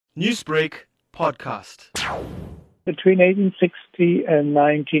Newsbreak podcast. Between 1860 and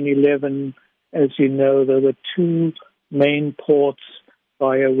 1911, as you know, there were two main ports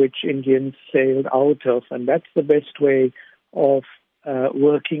via which Indians sailed out of, and that's the best way of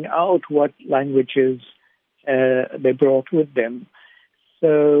working out what languages they brought with them.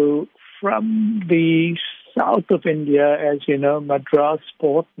 So from the south of India, as you know, Madras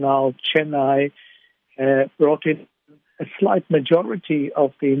port, now Chennai, brought in a slight majority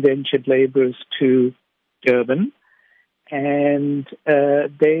of the indentured laborers to Durban, and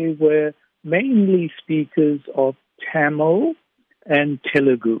they were mainly speakers of Tamil and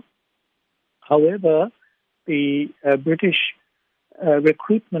Telugu. However, the British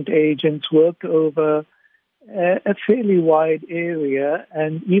recruitment agents worked over a fairly wide area,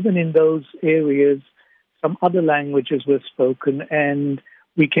 and even in those areas, some other languages were spoken, and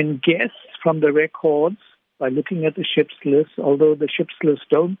we can guess from the records by looking at the ship's list, although the ship's list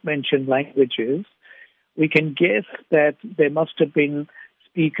don't mention languages, we can guess that there must have been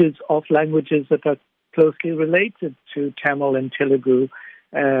speakers of languages that are closely related to Tamil and Telugu,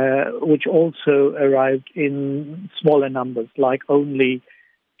 which also arrived in smaller numbers, like only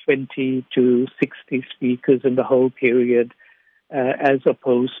 20 to 60 speakers in the whole period, as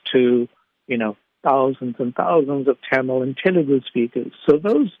opposed to, thousands and thousands of Tamil and Telugu speakers. So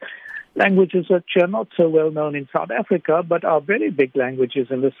those languages which are not so well known in South Africa, but are very big languages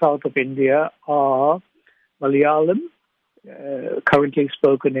in the south of India, are Malayalam, currently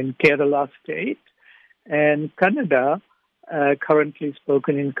spoken in Kerala state, and Kannada, currently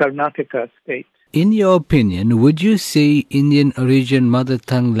spoken in Karnataka state. In your opinion, would you say Indian origin mother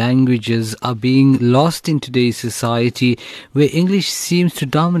tongue languages are being lost in today's society where English seems to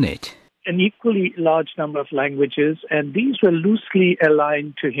dominate? An equally large number of languages, and these were loosely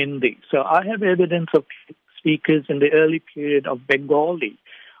aligned to Hindi. So I have evidence of speakers in the early period of Bengali,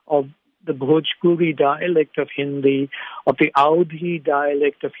 of the Bhojpuri dialect of Hindi, of the Audhi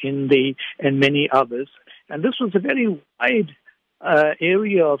dialect of Hindi, and many others. And this was a very wide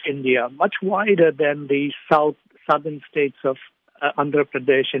area of India, much wider than the southern states of Andhra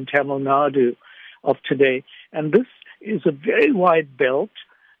Pradesh and Tamil Nadu of today. And this is a very wide belt,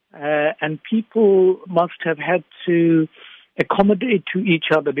 and people must have had to accommodate to each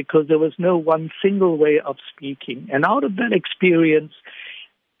other because there was no one single way of speaking. And out of that experience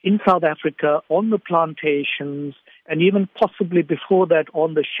in South Africa, on the plantations, and even possibly before that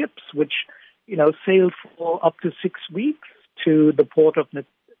on the ships, which sailed for up to 6 weeks to the port of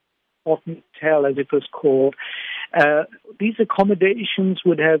Natal, as it was called, these accommodations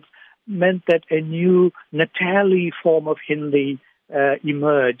would have meant that a new Natali form of Hindi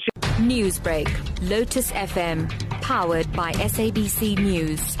emerged. Newsbreak, Lotus FM, powered by SABC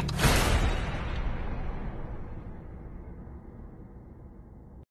News.